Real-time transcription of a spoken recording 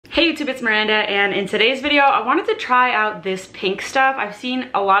Hey YouTube, it's Miranda, and in today's video I wanted to try out this pink stuff. I've seen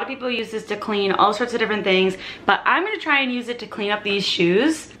a lot of people use this to clean all sorts of different things, but I'm gonna try and use it to clean up these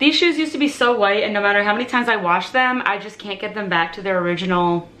shoes. These shoes used to be so white, and no matter how many times I wash them, I just can't get them back to their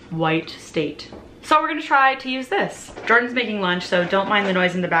original white state. So we're gonna try to use this. Jordan's making lunch, so don't mind the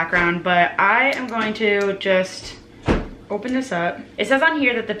noise in the background, but I am going to just open this up. It says on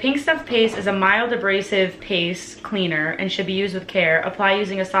here that the pink stuff paste is a mild abrasive paste cleaner and should be used with care. Apply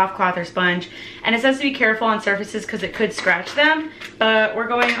using a soft cloth or sponge. And it says to be careful on surfaces because it could scratch them, but we're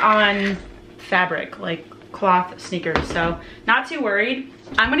going on fabric, like cloth sneakers, so not too worried.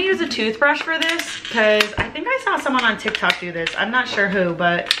 I'm gonna use a toothbrush for this because I think I saw someone on TikTok do this. I'm not sure who,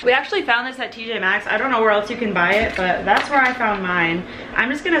 but we actually found this at TJ Maxx. I don't know where else you can buy it, but that's where I found mine.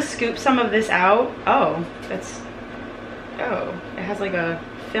 I'm just gonna scoop some of this out. Oh, it has like a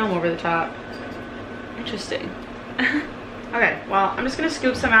film over the top. Interesting. Okay, well, I'm just gonna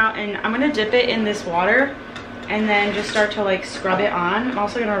scoop some out and I'm gonna dip it in this water and then just start to like scrub it on. I'm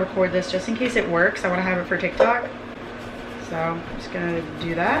also gonna record this just in case it works. I wanna have it for TikTok. So I'm just gonna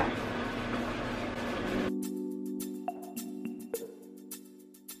do that.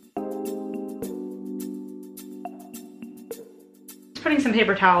 Putting some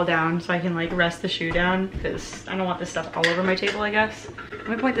paper towel down so I can like rest the shoe down because I don't want this stuff all over my table, I guess. Let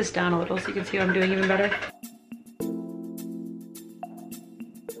me point this down a little so you can see what I'm doing even better.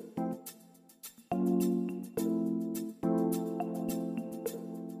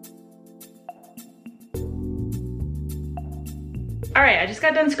 All right, I just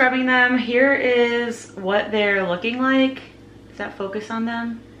got done scrubbing them. Here is what they're looking like. Does that focus on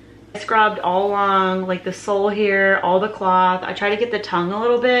them? I scrubbed all along, like the sole here, all the cloth. I tried to get the tongue a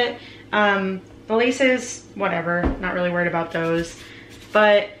little bit. The laces, whatever, not really worried about those.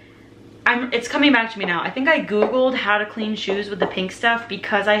 But it's coming back to me now. I think I Googled how to clean shoes with the pink stuff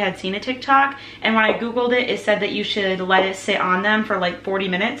because I had seen a TikTok. And when I Googled it, it said that you should let it sit on them for like 40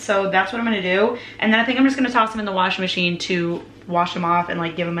 minutes. So that's what I'm gonna do. And then I think I'm just gonna toss them in the washing machine to wash them off and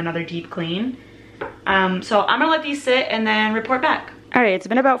like give them another deep clean. So I'm gonna let these sit and then report back. All right, it's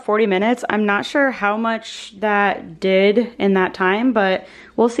been about 40 minutes. I'm not sure how much that did in that time, but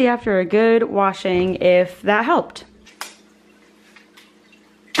we'll see after a good washing if that helped.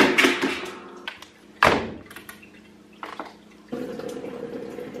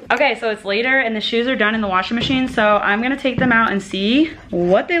 Okay, so it's later and the shoes are done in the washing machine, so I'm gonna take them out and see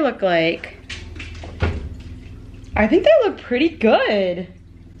what they look like. I think they look pretty good.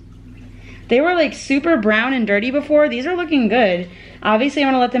 They were like super brown and dirty before. These are looking good. Obviously, I'm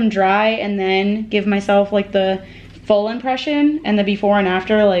gonna let them dry and then give myself like the full impression and the before and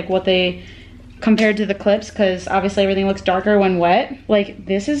after, like what they compared to the clips, because obviously everything looks darker when wet. Like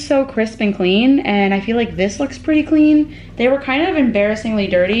this is so crisp and clean, and I feel like this looks pretty clean. They were kind of embarrassingly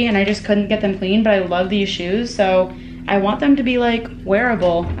dirty and I just couldn't get them clean, but I love these shoes, so I want them to be like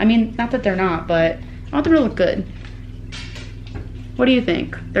wearable. I mean, not that they're not, but I want them to look good. What do you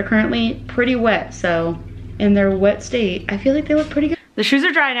think? They're currently pretty wet, so in their wet state, I feel like they look pretty good. The shoes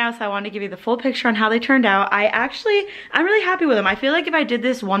are dry now, so I wanted to give you the full picture on how they turned out. I'm really happy with them. I feel like if I did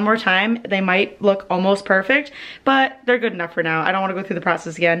this one more time, they might look almost perfect, but they're good enough for now. I don't want to go through the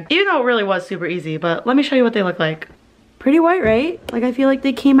process again, even though it really was super easy, but let me show you what they look like. Pretty white, right? Like I feel like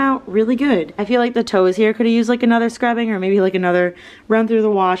they came out really good. I feel like the toes here could have used like another scrubbing or maybe like another run through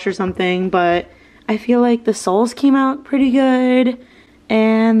the wash or something, but I feel like the soles came out pretty good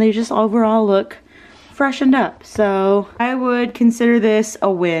and they just overall look freshened up. So I would consider this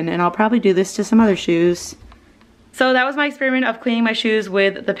a win, and I'll probably do this to some other shoes. So that was my experiment of cleaning my shoes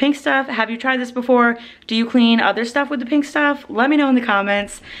with the pink stuff. Have you tried this before? Do you clean other stuff with the pink stuff? Let me know in the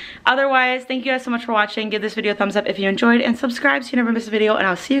comments. Otherwise, thank you guys so much for watching. Give this video a thumbs up if you enjoyed and subscribe so you never miss a video, and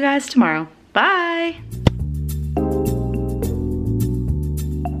I'll see you guys tomorrow. Bye!